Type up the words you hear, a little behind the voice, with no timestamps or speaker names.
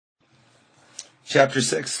Chapter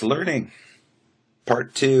 6, Learning,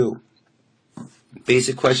 Part 2.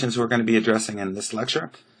 Basic questions we're going to be addressing in this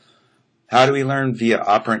lecture. How do we learn via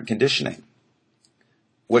operant conditioning?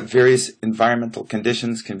 What various environmental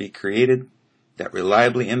conditions can be created that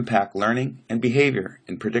reliably impact learning and behavior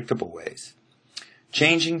in predictable ways?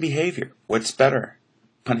 Changing behavior. What's better,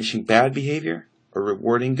 punishing bad behavior or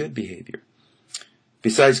rewarding good behavior?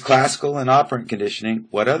 Besides classical and operant conditioning,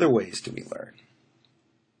 what other ways do we learn?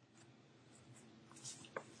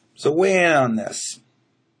 So weigh in on this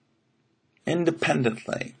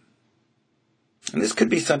independently. And this could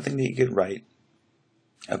be something that you could write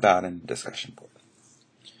about in a discussion board.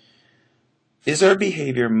 Is our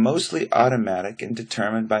behavior mostly automatic and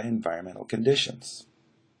determined by environmental conditions?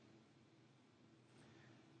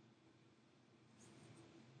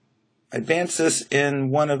 I advanced this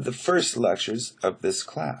in one of the first lectures of this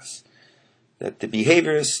class, that the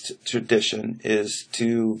behaviorist tradition is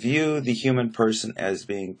to view the human person as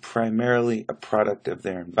being primarily a product of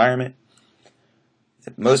their environment,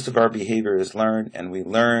 that most of our behavior is learned, and we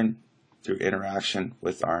learn through interaction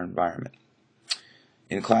with our environment.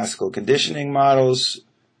 In classical conditioning models,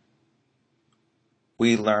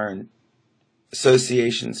 we learn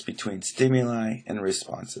associations between stimuli and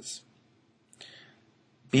responses.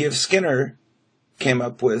 B.F. Skinner came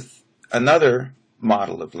up with another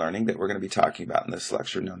model of learning that we're going to be talking about in this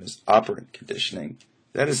lecture, known as operant conditioning,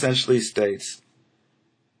 that essentially states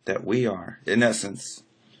that we are, in essence,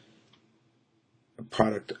 a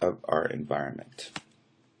product of our environment.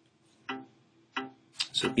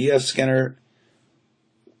 So B.F. Skinner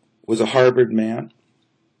was a Harvard man.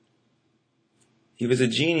 He was a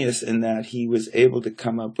genius in that he was able to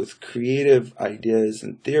come up with creative ideas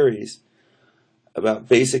and theories about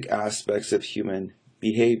basic aspects of human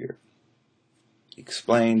behavior. He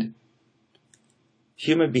explained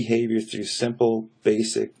human behavior through simple,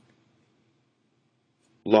 basic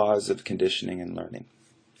laws of conditioning and learning.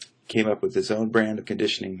 He came up with his own brand of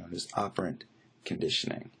conditioning known as operant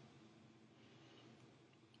conditioning.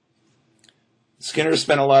 Skinner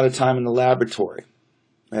spent a lot of time in the laboratory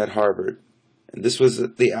at Harvard, and this was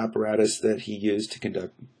the apparatus that he used to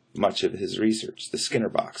conduct much of his research, the Skinner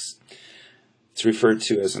box. It's referred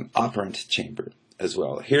to as an operant chamber as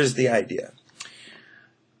well. Here's the idea.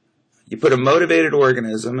 You put a motivated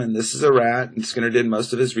organism, and this is a rat, and Skinner did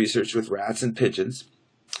most of his research with rats and pigeons,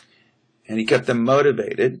 and he kept them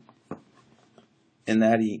motivated in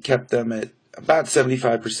that he kept them at about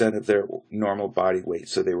 75% of their normal body weight,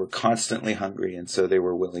 so they were constantly hungry, and so they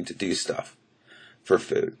were willing to do stuff for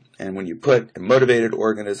food. And when you put a motivated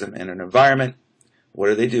organism in an environment,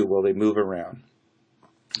 what do? Well, they move around.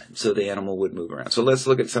 So the animal would move around. So let's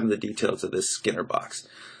look at some of the details of this Skinner box.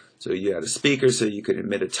 So you had a speaker so you could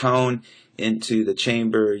emit a tone into the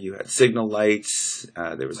chamber. You had signal lights.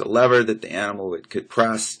 There was a lever that the animal could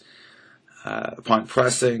press. Upon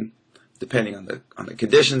pressing, depending on the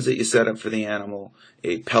conditions that you set up for the animal,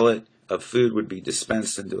 a pellet of food would be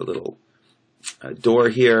dispensed into a little door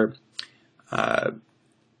here.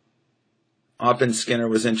 Often Skinner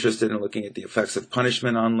was interested in looking at the effects of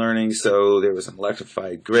punishment on learning, so there was an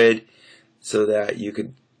electrified grid so that you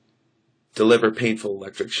could deliver painful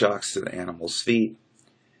electric shocks to the animal's feet.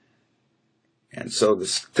 And so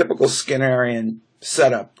this typical Skinnerian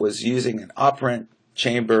setup was using an operant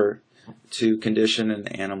chamber to condition an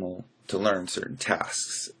animal to learn certain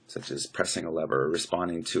tasks, such as pressing a lever or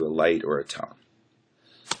responding to a light or a tone.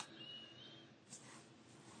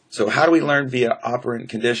 So how do we learn via operant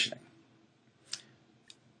conditioning?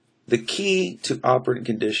 The key to operant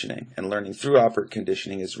conditioning and learning through operant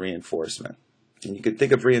conditioning is reinforcement. And you could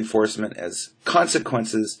think of reinforcement as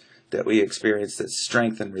consequences that we experience that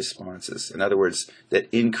strengthen responses. In other words, that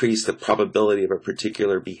increase the probability of a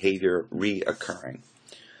particular behavior reoccurring.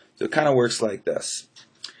 So it kind of works like this.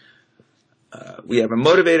 We have a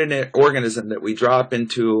motivated organism that we drop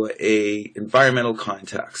into an environmental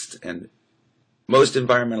context. And most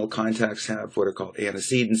environmental contexts have what are called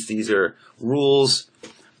antecedents. These are rules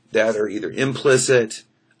that are either implicit,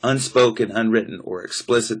 unspoken, unwritten, or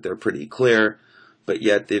explicit. They're pretty clear, but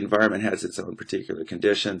yet the environment has its own particular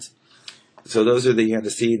conditions. So those are the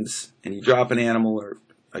antecedents, and you drop an animal or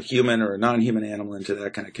a human or a non-human animal into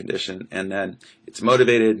that kind of condition, and then it's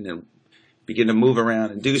motivated and it'll begin to move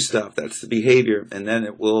around and do stuff. That's the behavior, and then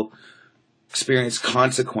it will experience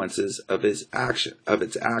consequences of its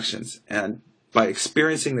actions. And by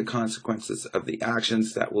experiencing the consequences of the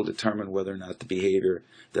actions, that will determine whether or not the behavior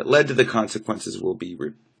that led to the consequences will be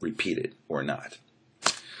repeated or not.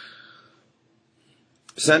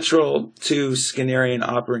 Central to Skinnerian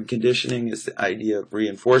operant conditioning is the idea of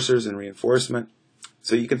reinforcers and reinforcement.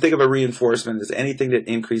 So you can think of a reinforcement as anything that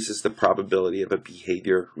increases the probability of a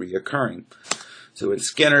behavior reoccurring. So in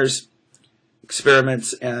Skinner's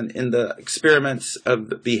experiments and in the experiments of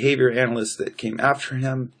the behavior analysts that came after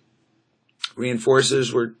him,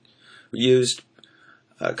 reinforcers were used.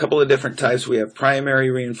 A couple of different types. We have primary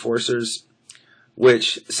reinforcers,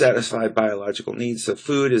 which satisfy biological needs. So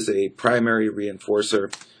food is a primary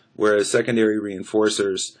reinforcer, whereas secondary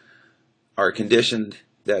reinforcers are conditioned.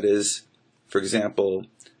 That is, for example,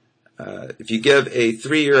 if you give a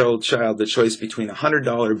 3-year-old child the choice between a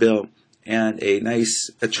 $100 bill and a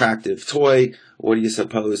nice, attractive toy, what do you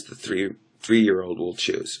suppose the three-year-old will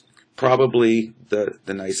choose? Probably the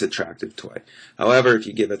nice, attractive toy. However, if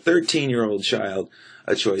you give a 13-year-old child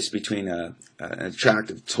a choice between an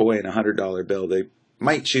attractive toy and a $100 bill, they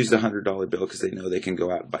might choose the $100 bill because they know they can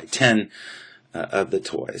go out and buy 10 of the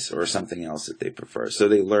toys or something else that they prefer. So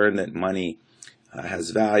they learn that money has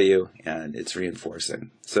value and it's reinforcing.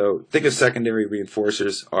 So think of secondary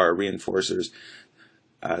reinforcers are reinforcers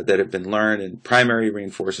that have been learned, and primary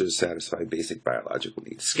reinforcers satisfy basic biological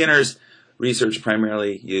needs. Skinner's research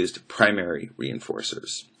primarily used primary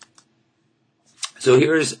reinforcers. So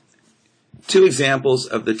here's 2 examples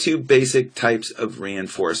of the 2 basic types of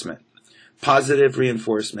reinforcement: positive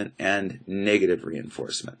reinforcement and negative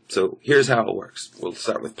reinforcement. So here's how it works. We'll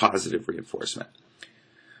start with positive reinforcement.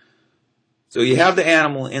 So you have the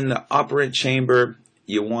animal in the operant chamber.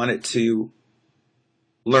 You want it to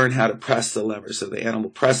learn how to press the lever. So the animal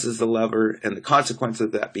presses the lever, and the consequence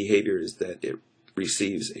of that behavior is that it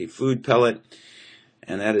receives a food pellet,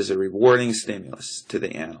 and that is a rewarding stimulus to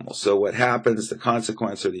the animal. So what happens, the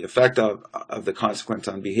consequence or the effect of the consequence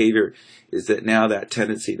on behavior is that now that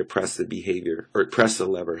tendency to press the behavior or press the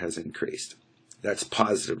lever has increased. That's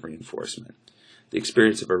positive reinforcement. The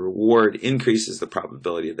experience of a reward increases the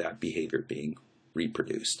probability of that behavior being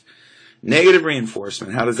reproduced. Negative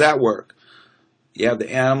reinforcement, how does that work? You have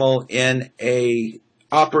the animal in a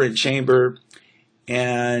operant chamber,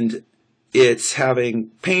 and it's having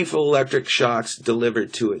painful electric shocks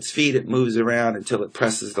delivered to its feet. It moves around until it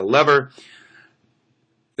presses the lever.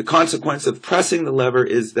 The consequence of pressing the lever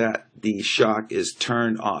is that the shock is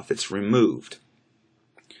turned off. It's removed.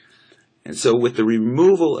 And so with the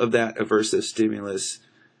removal of that aversive stimulus,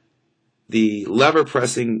 the lever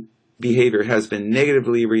pressing behavior has been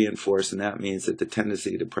negatively reinforced, and that means that the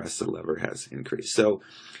tendency to press the lever has increased. So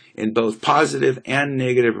in both positive and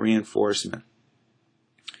negative reinforcement,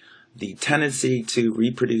 the tendency to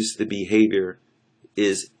reproduce the behavior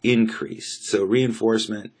is increased. So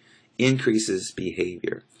reinforcement increases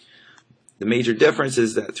behavior. The major difference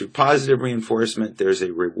is that through positive reinforcement, there's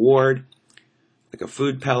a reward, like a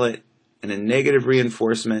food pellet, and in negative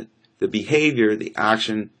reinforcement, the behavior, the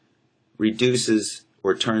action, reduces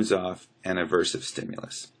or turns off an aversive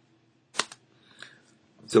stimulus.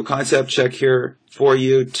 So concept check here for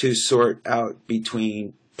you to sort out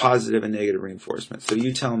between positive and negative reinforcement. So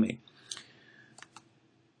you tell me.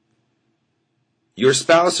 Your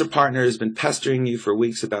spouse or partner has been pestering you for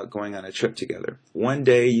weeks about going on a trip together. One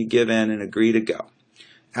day you give in and agree to go.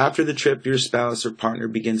 After the trip, your spouse or partner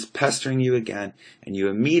begins pestering you again, and you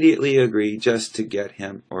immediately agree just to get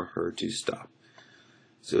him or her to stop.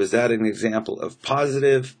 So is that an example of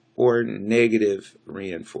positive or negative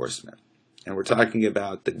reinforcement? And we're talking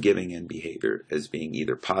about the giving in behavior as being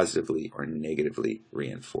either positively or negatively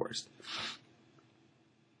reinforced.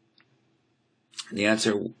 And the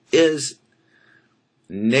answer is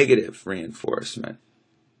negative reinforcement.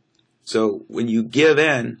 So when you give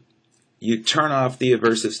in, you turn off the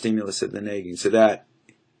aversive stimulus of the nagging. So that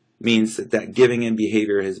means that that giving in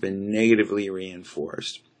behavior has been negatively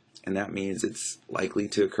reinforced. And that means it's likely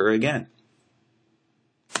to occur again.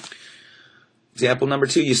 Example number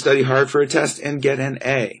 2, you study hard for a test and get an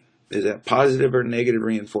A. Is that positive or negative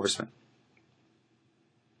reinforcement?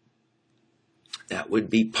 That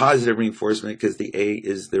would be positive reinforcement because the A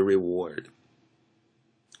is the reward,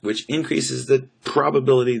 which increases the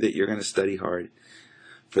probability that you're going to study hard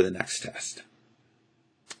for the next test.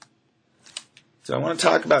 So I want to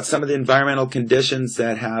talk about some of the environmental conditions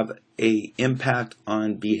that have an impact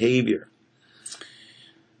on behavior.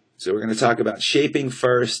 So we're going to talk about shaping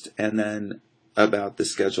first and then about the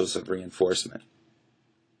schedules of reinforcement.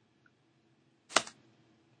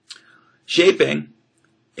 Shaping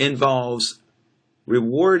involves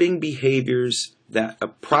rewarding behaviors that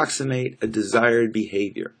approximate a desired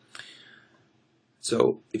behavior.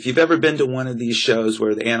 So if you've ever been to one of these shows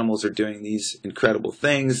where the animals are doing these incredible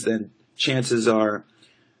things, then chances are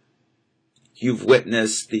you've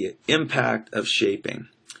witnessed the impact of shaping.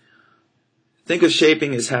 Think of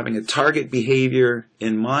shaping as having a target behavior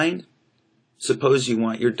in mind suppose you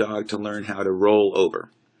want your dog to learn how to roll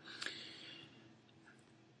over.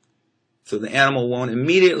 So the animal won't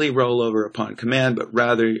immediately roll over upon command, but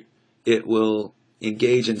rather it will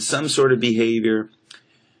engage in some sort of behavior.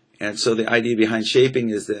 And so the idea behind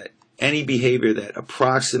shaping is that any behavior that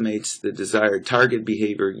approximates the desired target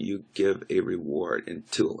behavior, you give a reward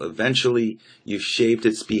until eventually you've shaped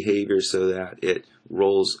its behavior so that it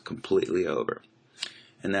rolls completely over.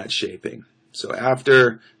 And that's shaping. So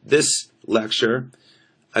after this lecture,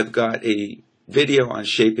 I've got a video on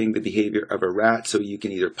shaping the behavior of a rat, so you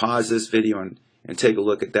can either pause this video and take a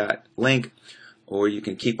look at that link, or you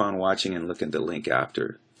can keep on watching and look at the link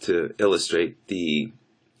after to illustrate the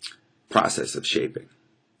process of shaping.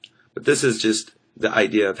 But this is just the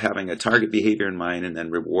idea of having a target behavior in mind and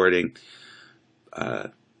then rewarding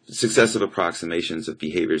successive approximations of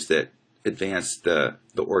behaviors that advance the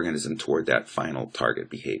organism toward that final target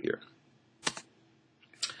behavior.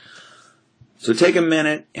 So take a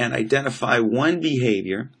minute and identify one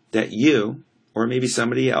behavior that you, or maybe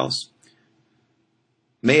somebody else,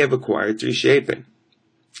 may have acquired through shaping.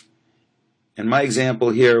 And my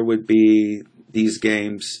example here would be these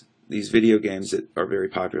games, these video games that are very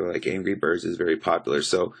popular, like Angry Birds is very popular.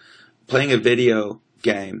 So playing a video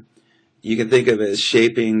game, you can think of it as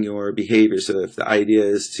shaping your behavior. So if the idea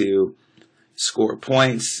is to score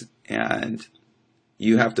points and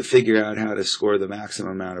you have to figure out how to score the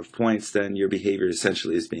maximum amount of points, then your behavior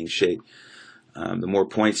essentially is being shaped. The more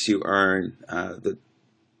points you earn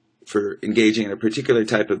for engaging in a particular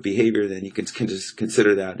type of behavior, then you can just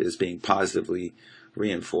consider that as being positively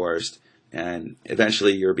reinforced. And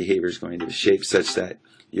eventually your behavior is going to be shaped such that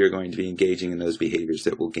you're going to be engaging in those behaviors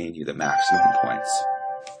that will gain you the maximum points.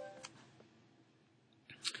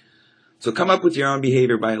 So come up with your own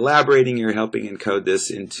behavior by elaborating. You're helping encode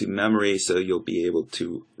this into memory so you'll be able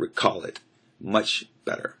to recall it much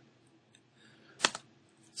better.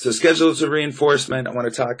 So schedules of reinforcement, I want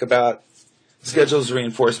to talk about schedules of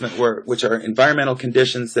reinforcement which are environmental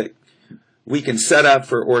conditions that we can set up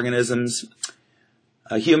for organisms,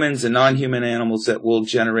 humans and non-human animals, that will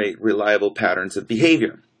generate reliable patterns of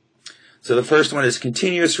behavior. So the first one is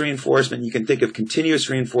continuous reinforcement. You can think of continuous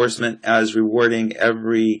reinforcement as rewarding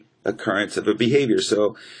every occurrence of a behavior.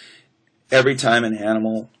 So every time an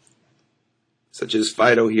animal, such as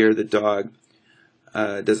Fido here, the dog,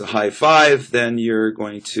 does a high five, then you're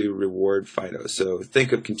going to reward Fido. So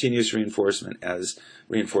think of continuous reinforcement as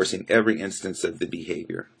reinforcing every instance of the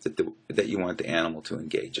behavior that you want the animal to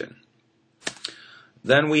engage in.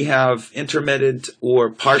 Then we have intermittent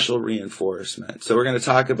or partial reinforcement. So we're going to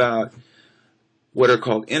talk about what are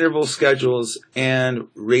called interval schedules and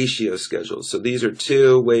ratio schedules. So these are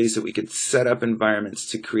two ways that we could set up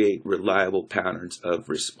environments to create reliable patterns of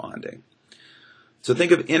responding. So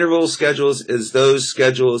think of interval schedules as those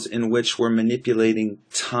schedules in which we're manipulating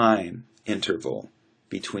time interval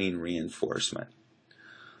between reinforcement.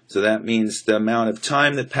 So that means the amount of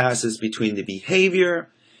time that passes between the behavior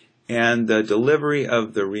and the delivery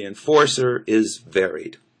of the reinforcer is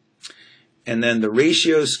varied. And then the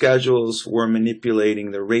ratio schedules, we're manipulating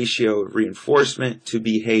the ratio of reinforcement to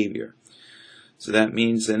behavior. So that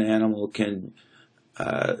means an animal can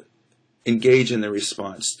engage in the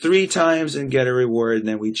response 3 times and get a reward, and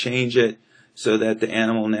then we change it so that the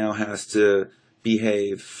animal now has to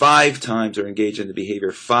behave 5 times or engage in the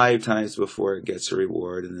behavior 5 times before it gets a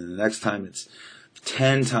reward, and then the next time it's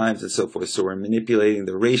 10 times and so forth. So we're manipulating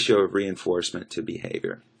the ratio of reinforcement to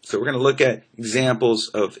behavior. So we're going to look at examples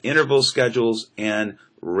of interval schedules and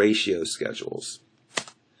ratio schedules.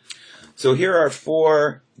 So here are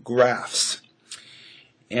 4 graphs.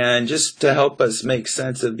 And just to help us make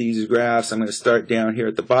sense of these graphs, I'm going to start down here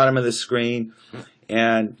at the bottom of the screen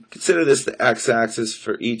and consider this the x-axis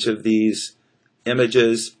for each of these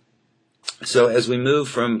images. So as we move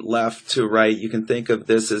from left to right, you can think of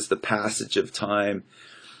this as the passage of time.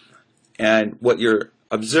 And what you're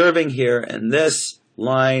observing here in this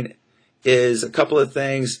line is a couple of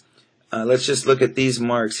things. Let's just look at these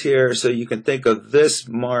marks here. So you can think of this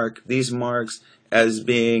mark, these marks, as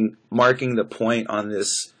being marking the point on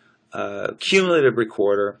this cumulative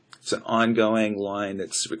recorder. It's an ongoing line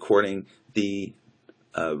that's recording the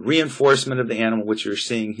reinforcement of the animal, which you're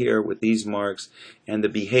seeing here with these marks, and the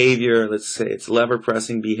behavior, let's say it's lever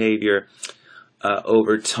pressing behavior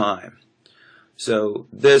over time. So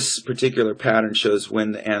this particular pattern shows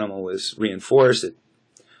when the animal was reinforced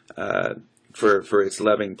for its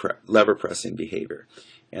lever pressing behavior.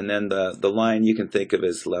 And then the line you can think of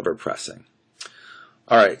as lever pressing.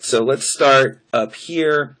 All right, so let's start up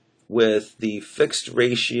here with the fixed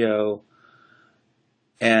ratio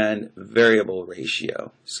and variable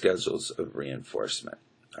ratio schedules of reinforcement.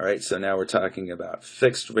 All right, so now we're talking about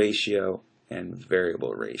fixed ratio and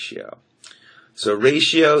variable ratio. So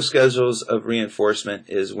ratio schedules of reinforcement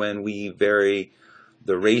is when we vary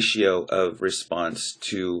the ratio of response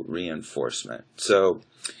to reinforcement. So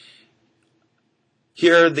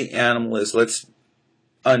here the animal is, let's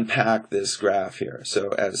unpack this graph here.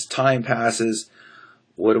 So as time passes,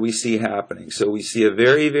 what do we see happening? So we see a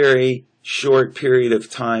very, very short period of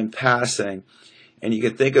time passing, and you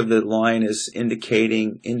can think of the line as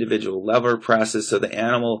indicating individual lever presses. So the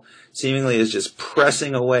animal seemingly is just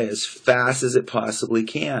pressing away as fast as it possibly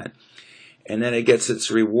can. And then it gets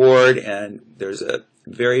its reward, and there's a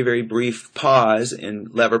very, very brief pause in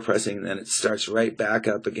lever pressing, and then it starts right back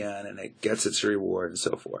up again, and it gets its reward, and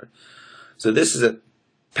so forth. So this is a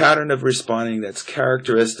pattern of responding that's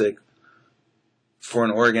characteristic for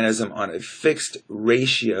an organism on a fixed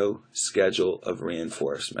ratio schedule of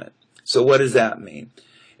reinforcement. So what does that mean?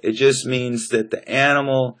 It just means that the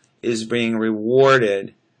animal is being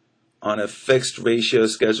rewarded on a fixed ratio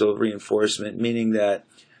schedule of reinforcement, meaning that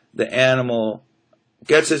the animal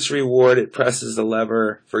gets its reward, it presses the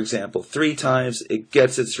lever, for example, 3 times, it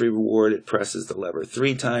gets its reward, it presses the lever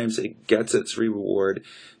 3 times, it gets its reward,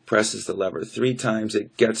 presses the lever 3 times,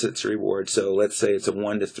 it gets its reward. So let's say it's a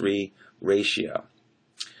 1-to-3 ratio.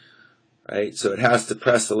 Right? So it has to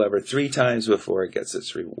press the lever 3 times before it gets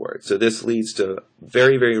its reward. So this leads to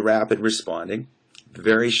very, very rapid responding,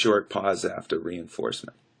 very short pause after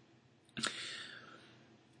reinforcement.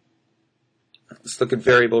 Let's look at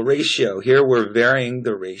variable ratio. Here we're varying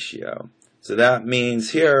the ratio. So that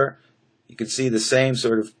means here you can see the same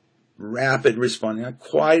sort of rapid responding, not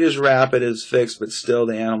quite as rapid as fixed, but still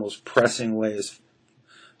the animal's pressing away is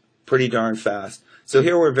pretty darn fast. So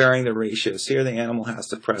here we're varying the ratios. Here the animal has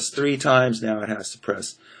to press 3 times, now it has to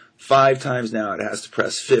press 5 times, now it has to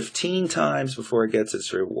press 15 times before it gets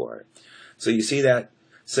its reward. So you see that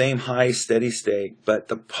same high steady state, but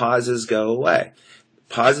the pauses go away.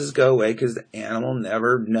 Pauses go away because the animal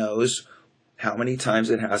never knows how many times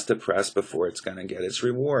it has to press before it's going to get its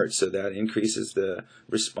reward. So that increases the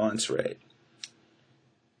response rate.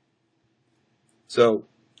 So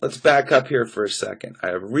let's back up here for a second. I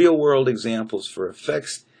have real-world examples for a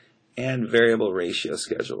fixed and variable ratio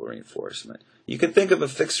schedule reinforcement. You can think of a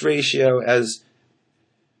fixed ratio as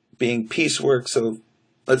being piecework. So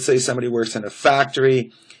let's say somebody works in a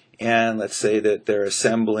factory, and let's say that they're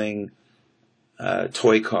assembling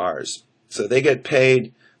toy cars. So they get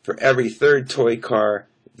paid for every 3rd toy car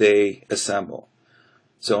they assemble.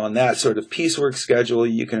 So on that sort of piecework schedule,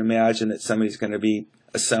 you can imagine that somebody's going to be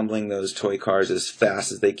assembling those toy cars as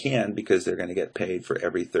fast as they can because they're going to get paid for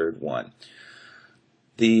every 3rd one.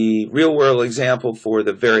 The real world example for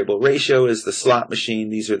the variable ratio is the slot machine.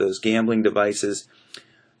 These are those gambling devices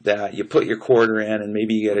that you put your quarter in and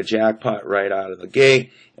maybe you get a jackpot right out of the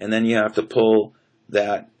gate, and then you have to pull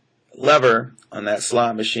that lever on that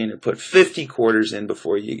slot machine and put 50 quarters in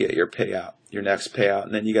before you get your payout, your next payout,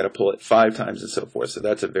 and then you got to pull it 5 times and so forth. So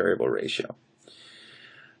that's a variable ratio.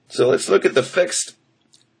 So let's look at the fixed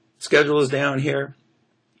schedule is down here,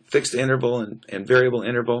 fixed interval and variable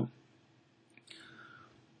interval.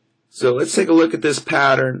 So let's take a look at this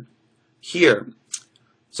pattern here.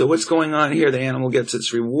 So what's going on here? The animal gets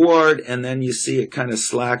its reward, and then you see it kind of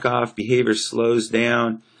slack off, behavior slows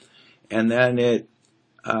down, and then it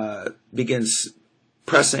begins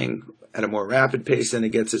pressing at a more rapid pace, and it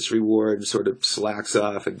gets its reward and sort of slacks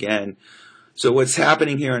off again. So what's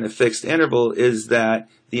happening here in a fixed interval is that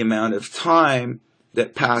the amount of time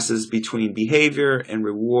that passes between behavior and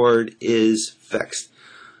reward is fixed.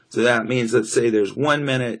 So that means, let's say there's 1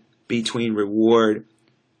 minute between reward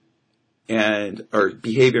or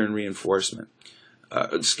behavior and reinforcement.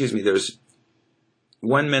 There's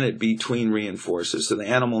 1 minute between reinforcers. So the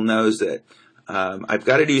animal knows that I've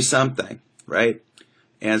got to do something, right?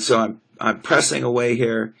 And so I'm pressing away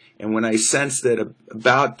here, and when I sense that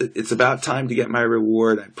it's about time to get my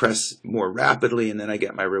reward, I press more rapidly, and then I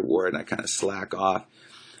get my reward, and I kind of slack off,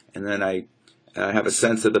 and then I have a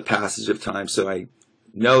sense of the passage of time, so I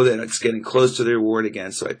know that it's getting close to the reward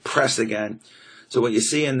again, so I press again. So what you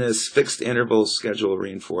see in this fixed interval schedule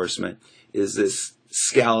reinforcement is this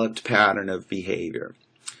scalloped pattern of behavior.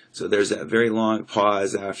 So there's that very long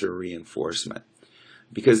pause after reinforcement.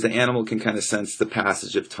 Because the animal can kind of sense the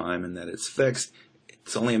passage of time and that it's fixed,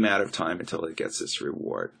 it's only a matter of time until it gets its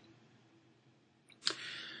reward.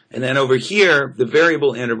 And then over here, the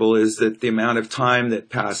variable interval is that the amount of time that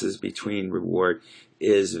passes between reward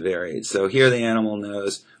is varied. So here the animal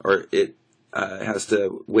knows, or it has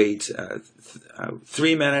to wait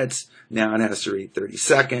 3 minutes, now it has to wait 30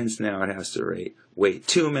 seconds, now it has to wait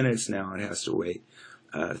 2 minutes, now it has to wait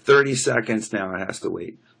 30 seconds, now it has to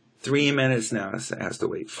wait 3 minutes, now it has to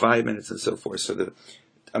wait 5 minutes, and so forth. So the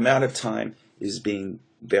amount of time is being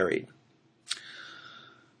varied.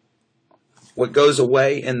 What goes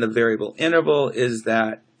away in the variable interval is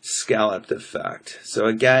that scalloped effect. So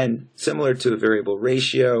again, similar to a variable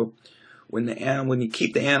ratio, when you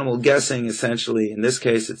keep the animal guessing, essentially, in this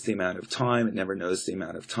case, it's the amount of time. It never knows the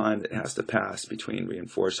amount of time that has to pass between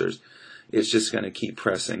reinforcers. It's just going to keep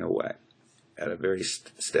pressing away at a very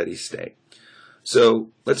steady state. So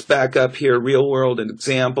let's back up here. Real world, an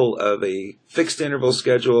example of a fixed interval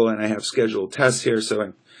schedule, and I have scheduled tests here.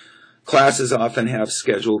 So classes often have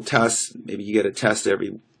scheduled tests. Maybe you get a test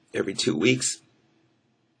every 2 weeks.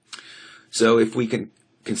 So if we can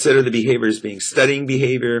consider the behavior as being studying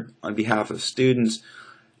behavior on behalf of students,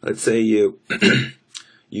 let's say you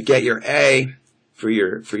you get your A for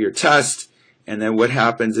your test, and then what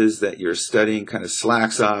happens is that your studying kind of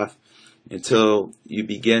slacks off until you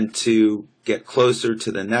begin to get closer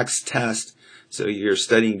to the next test. So your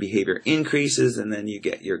studying behavior increases, and then you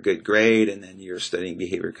get your good grade, and then your studying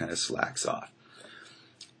behavior kind of slacks off.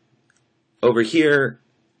 Over here,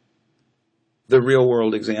 the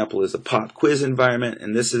real-world example is a pop quiz environment,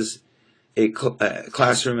 and this is a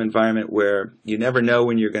classroom environment where you never know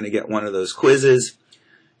when you're going to get one of those quizzes,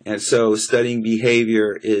 and so studying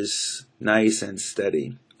behavior is nice and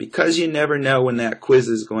steady. Because you never know when that quiz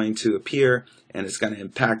is going to appear and it's going to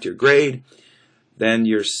impact your grade, then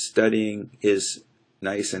your studying is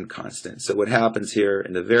nice and constant. So what happens here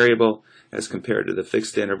in the variable as compared to the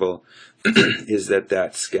fixed interval is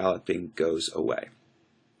that scalloping goes away.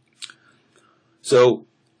 So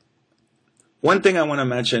one thing I want to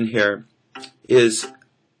mention here is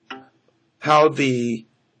how the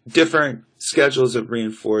different schedules of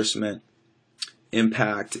reinforcement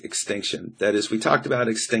impact extinction. That is, we talked about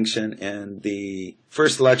extinction in the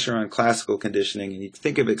first lecture on classical conditioning, and you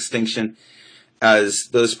think of extinction as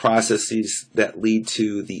those processes that lead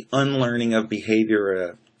to the unlearning of behavior or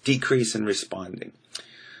a decrease in responding.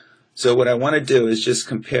 So what I want to do is just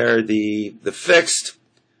compare the fixed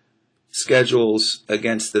schedules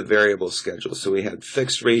against the variable schedule. So we had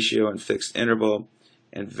fixed ratio and fixed interval,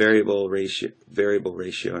 and variable ratio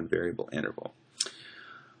and variable interval.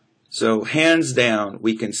 So hands down,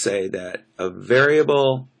 we can say that a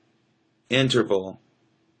variable interval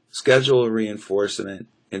schedule of reinforcement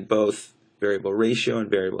in both variable ratio and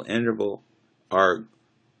variable interval are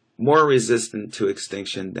more resistant to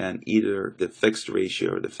extinction than either the fixed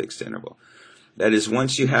ratio or the fixed interval. That is,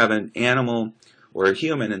 once you have an animal, or a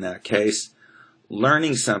human in that case,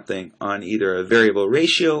 learning something on either a variable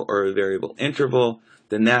ratio or a variable interval,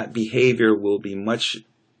 then that behavior will be much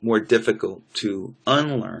more difficult to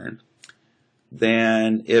unlearn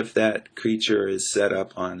than if that creature is set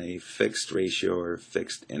up on a fixed ratio or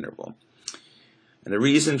fixed interval. And the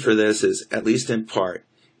reason for this is, at least in part,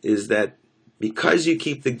 is that because you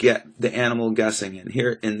keep the animal guessing, and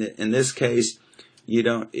here in this case,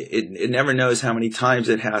 it never knows how many times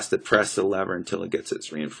it has to press the lever until it gets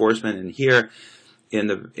its reinforcement. And here in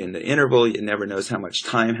the interval, it never knows how much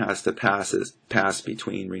time has to pass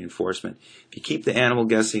between reinforcement. If you keep the animal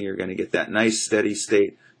guessing, you're going to get that nice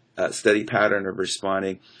steady pattern of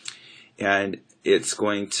responding, and it's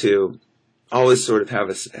going to always sort of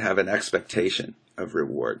have an expectation of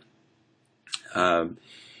reward.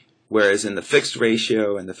 Whereas in the fixed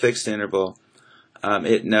ratio and the fixed interval,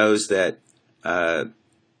 it knows that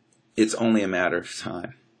it's only a matter of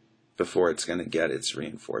time before it's going to get its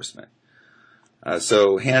reinforcement.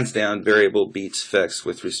 So hands down, variable beats fixed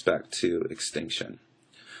with respect to extinction.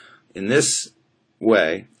 In this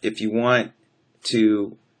way, if you want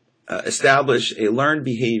to establish a learned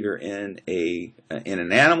behavior in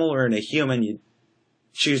an animal or in a human, you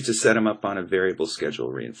choose to set them up on a variable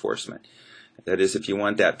schedule reinforcement. That is, if you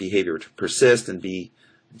want that behavior to persist and be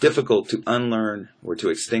difficult to unlearn or to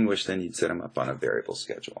extinguish, then you'd set them up on a variable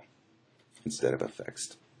schedule instead of a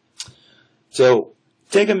fixed. So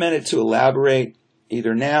take a minute to elaborate.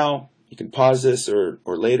 Either now, you can pause this, or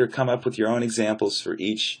later come up with your own examples for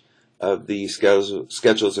each of the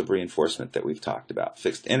schedules of reinforcement that we've talked about.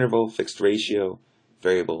 Fixed interval, fixed ratio,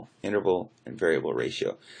 variable interval, and variable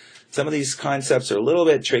ratio. Some of these concepts are a little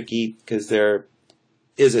bit tricky because there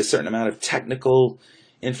is a certain amount of technical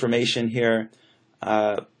information here.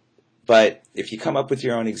 But if you come up with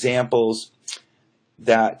your own examples,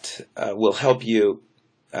 that will help you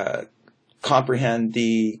comprehend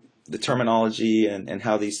the terminology and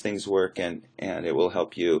how these things work, and it will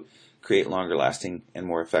help you create longer lasting and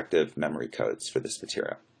more effective memory codes for this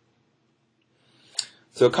material.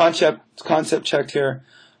 So concept checked here.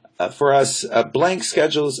 For us, blank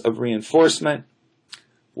schedules of reinforcement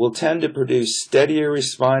will tend to produce steadier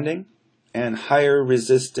responding and higher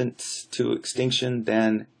resistance to extinction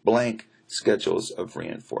than blank schedules of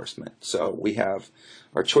reinforcement. So we have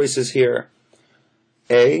our choices here.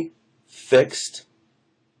 A, fixed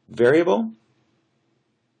variable.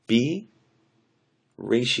 B,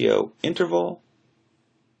 ratio interval.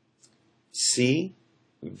 C,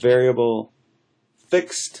 variable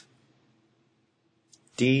fixed.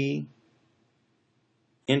 D,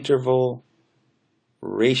 interval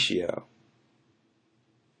ratio.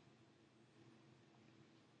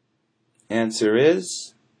 Answer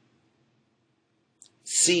is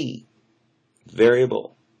C,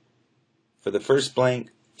 variable for the first blank,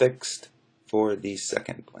 fixed for the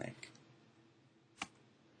second blank.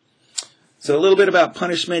 So a little bit about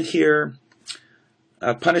punishment here.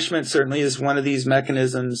 Punishment certainly is one of these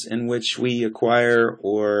mechanisms in which we acquire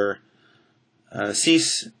or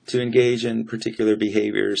cease to engage in particular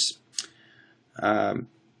behaviors.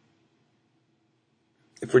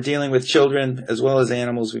 If we're dealing with children as well as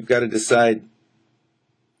animals, we've got to decide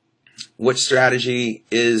which strategy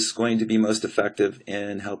is going to be most effective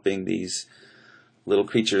in helping these little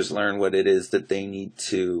creatures learn what it is that they need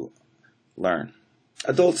to learn.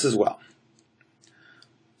 Adults as well.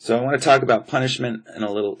 So I want to talk about punishment in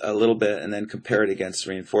a little bit and then compare it against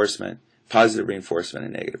reinforcement, positive reinforcement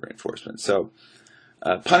and negative reinforcement. So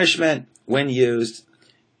punishment, when used,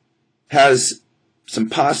 has some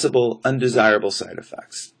possible undesirable side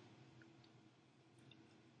effects.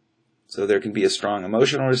 So there can be a strong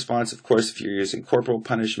emotional response. Of course, if you're using corporal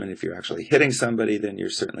punishment, if you're actually hitting somebody, then you're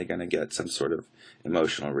certainly going to get some sort of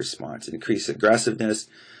emotional response. Increased aggressiveness.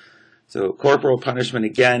 So corporal punishment,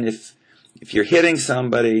 again, if you're hitting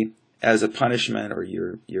somebody as a punishment or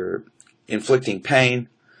you're inflicting pain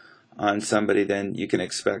on somebody, then you can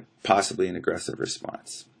expect possibly an aggressive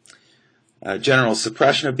response. General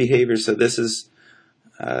suppression of behavior. So this is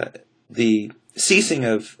the ceasing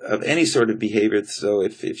of any sort of behavior. So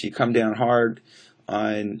if you come down hard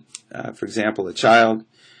on, for example, a child,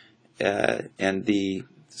 and the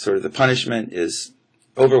sort of the punishment is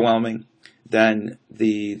overwhelming, then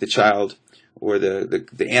the child or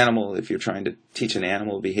the animal, if you're trying to teach an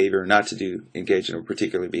animal behavior not to engage in a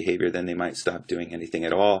particular behavior, then they might stop doing anything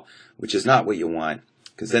at all, which is not what you want,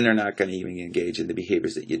 because then they're not going to even engage in the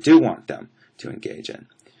behaviors that you do want them to engage in.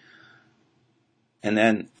 And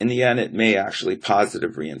then, in the end, it may actually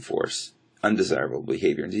positive reinforce undesirable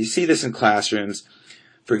behavior. And you see this in classrooms.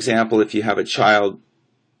 For example, if you have a child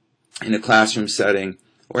in a classroom setting,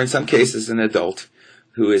 or in some cases an adult,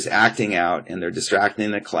 who is acting out and they're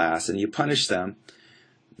distracting the class, and you punish them,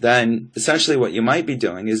 then essentially what you might be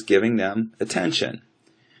doing is giving them attention.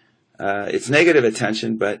 It's negative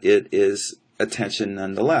attention, but it is attention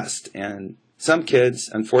nonetheless. And some kids,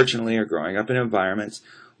 unfortunately, are growing up in environments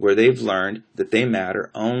where they've learned that they matter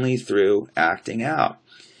only through acting out.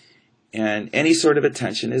 And any sort of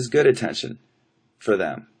attention is good attention for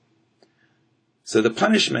them. So the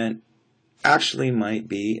punishment actually might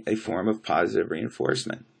be a form of positive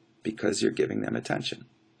reinforcement because you're giving them attention,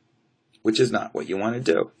 which is not what you want to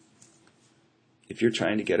do if you're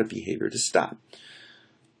trying to get a behavior to stop.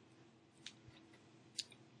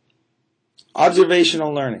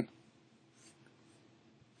 Observational learning.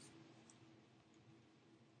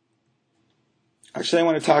 Actually, I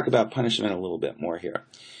want to talk about punishment a little bit more here.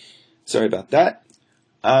 Sorry about that.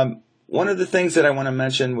 One of the things that I want to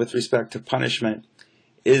mention with respect to punishment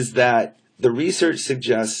is that the research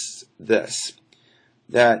suggests this,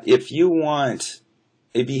 that if you want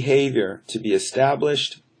a behavior to be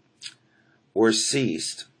established or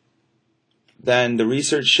ceased, then the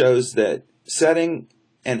research shows that setting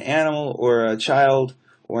an animal or a child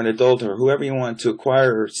or an adult or whoever you want to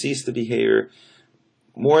acquire or cease the behavior,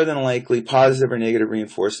 more than likely positive or negative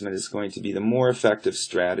reinforcement is going to be the more effective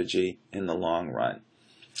strategy in the long run.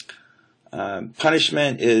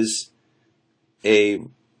 Punishment is a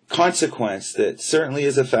consequence that certainly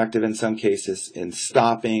is effective in some cases in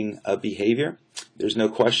stopping a behavior. There's no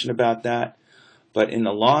question about that. But in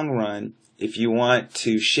the long run, if you want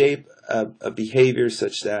to shape a behavior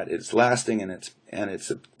such that it's lasting and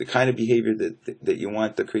it's the kind of behavior that you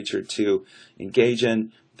want the creature to engage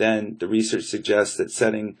in, then the research suggests that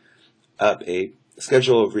setting up a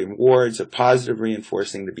schedule of rewards, of positive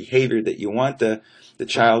reinforcing the behavior that you want the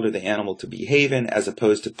child or the animal to behave in, as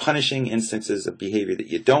opposed to punishing instances of behavior that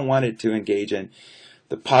you don't want it to engage in,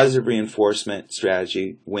 the positive reinforcement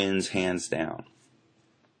strategy wins hands down.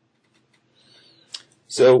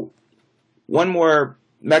 So one more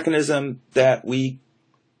mechanism that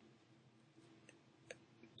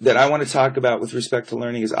I want to talk about with respect to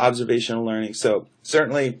learning is observational learning. So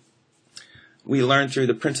certainly we learn through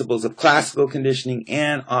the principles of classical conditioning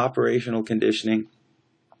and operational conditioning,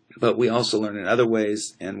 but we also learn in other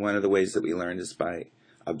ways, and one of the ways that we learn is by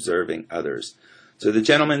observing others. So the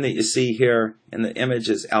gentleman that you see here in the image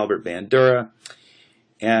is Albert Bandura,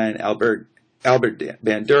 and Albert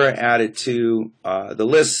Bandura added to the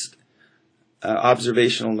list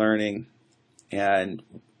observational learning. And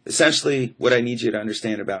essentially what I need you to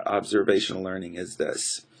understand about observational learning is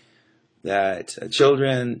this, that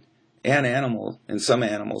children and some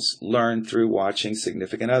animals learn through watching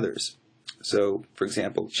significant others. So, for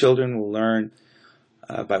example, children will learn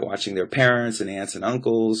by watching their parents and aunts and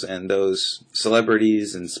uncles and those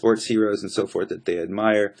celebrities and sports heroes and so forth that they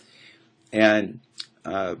admire. And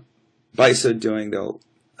by so doing, they'll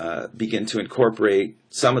begin to incorporate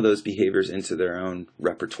some of those behaviors into their own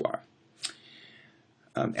repertoire.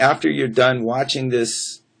 After you're done watching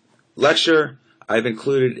this lecture, I've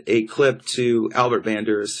included a clip to Albert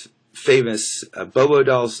Bandura's famous Bobo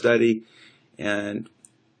doll study, and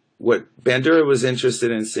what Bandura was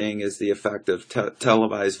interested in seeing is the effect of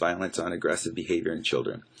televised violence on aggressive behavior in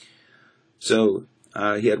children. So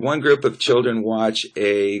he had one group of children watch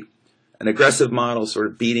an aggressive model sort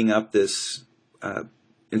of beating up this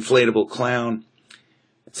inflatable clown,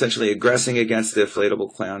 essentially aggressing against the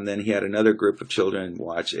inflatable clown. Then he had another group of children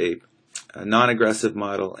watch a non-aggressive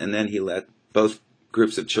model, and then he let both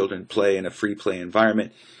groups of children play in a free play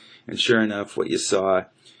environment. And sure enough, what you saw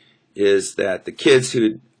is that the kids who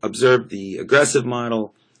had observed the aggressive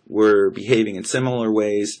model were behaving in similar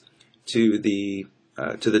ways to the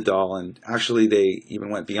doll, and actually they even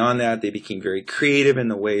went beyond that. They became very creative in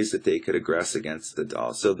the ways that they could aggress against the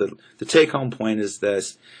doll. So the take-home point is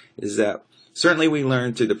this, is that certainly we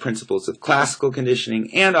learn through the principles of classical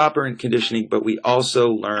conditioning and operant conditioning, but we also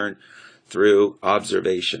learn through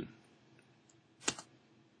observation.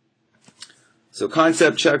 So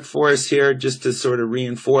concept check for us here, just to sort of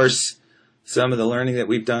reinforce some of the learning that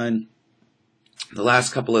we've done the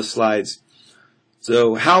last couple of slides.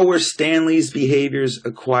 So how were Stanley's behaviors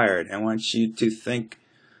acquired? I want you to think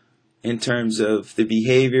in terms of the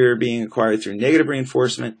behavior being acquired through negative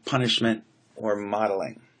reinforcement, punishment, or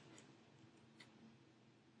modeling.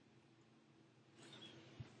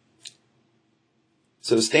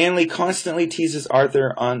 So Stanley constantly teases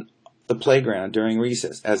Arthur on the playground during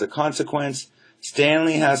recess. As a consequence,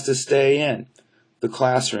 Stanley has to stay in the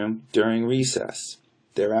classroom during recess.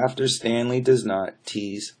 Thereafter, Stanley does not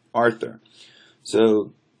tease Arthur.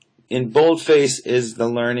 So in boldface is the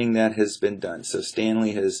learning that has been done. So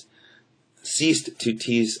Stanley has ceased to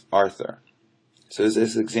tease Arthur. So is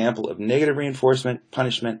this an example of negative reinforcement,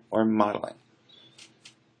 punishment, or modeling?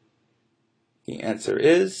 The answer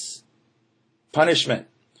is punishment.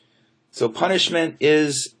 So punishment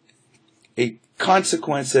is a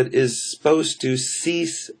consequence that is supposed to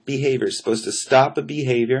cease behavior, supposed to stop a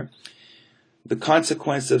behavior. The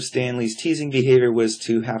consequence of Stanley's teasing behavior was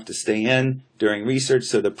to have to stay in during research,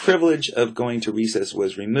 so the privilege of going to recess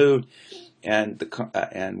was removed, and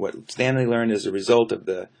what Stanley learned as a result of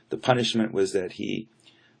the punishment was that he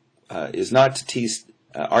is not to tease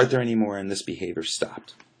Arthur anymore, and this behavior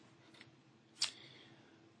stopped.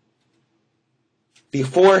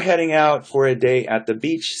 Before heading out for a day at the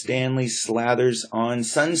beach, Stanley slathers on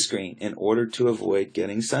sunscreen in order to avoid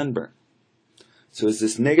getting sunburned. So is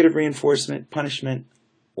this negative reinforcement, punishment,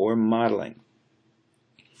 or modeling?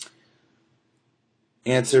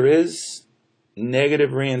 Answer is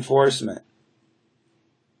negative reinforcement.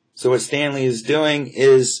 So what Stanley is doing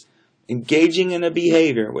is engaging in a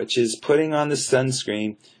behavior, which is putting on the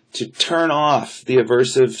sunscreen to turn off the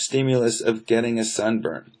aversive stimulus of getting a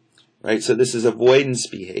sunburn. Right? So this is avoidance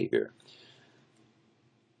behavior.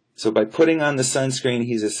 So by putting on the sunscreen,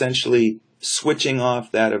 he's essentially switching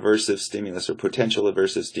off that aversive stimulus or potential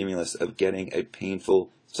aversive stimulus of getting a painful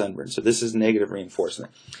sunburn. So this is negative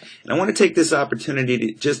reinforcement. And I want to take this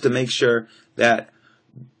opportunity just to make sure that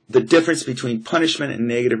the difference between punishment and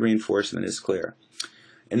negative reinforcement is clear.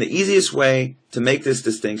 And the easiest way to make this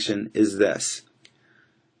distinction is this.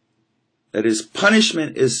 That is,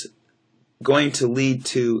 punishment is going to lead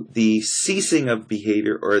to the ceasing of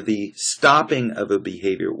behavior or the stopping of a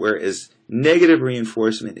behavior, whereas negative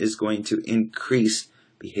reinforcement is going to increase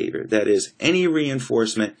behavior. That is, any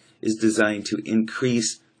reinforcement is designed to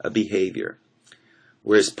increase a behavior,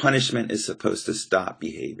 whereas punishment is supposed to stop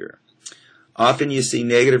behavior. Often you see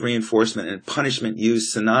negative reinforcement and punishment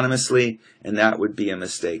used synonymously, and that would be a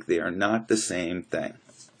mistake. They are not the same thing.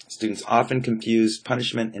 Students often confuse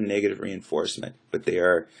punishment and negative reinforcement, but they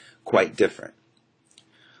are quite different.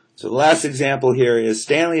 So the last example here is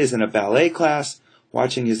Stanley is in a ballet class,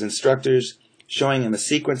 watching his instructors, showing him a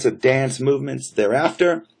sequence of dance movements.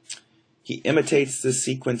 Thereafter, He imitates the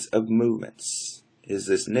sequence of movements. Is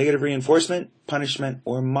this negative reinforcement, punishment,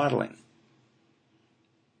 or modeling?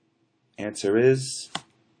 Answer is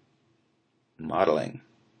modeling.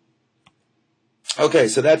 Okay,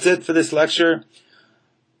 so that's it for this lecture.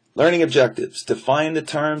 Learning objectives. Define the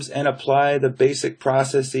terms and apply the basic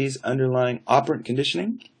processes underlying operant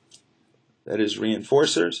conditioning. That is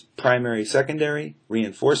reinforcers, primary, secondary,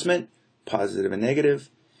 reinforcement, positive and negative,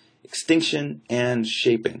 extinction, and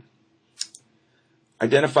shaping.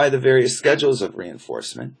 Identify the various schedules of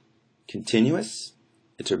reinforcement: continuous,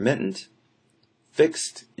 intermittent,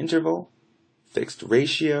 fixed interval, fixed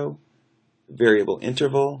ratio, variable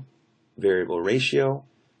interval, variable ratio,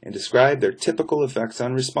 and describe their typical effects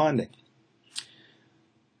on responding.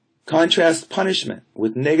 Contrast punishment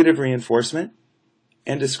with negative reinforcement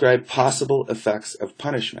and describe possible effects of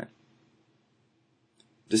punishment.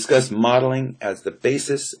 Discuss modeling as the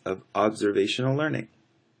basis of observational learning.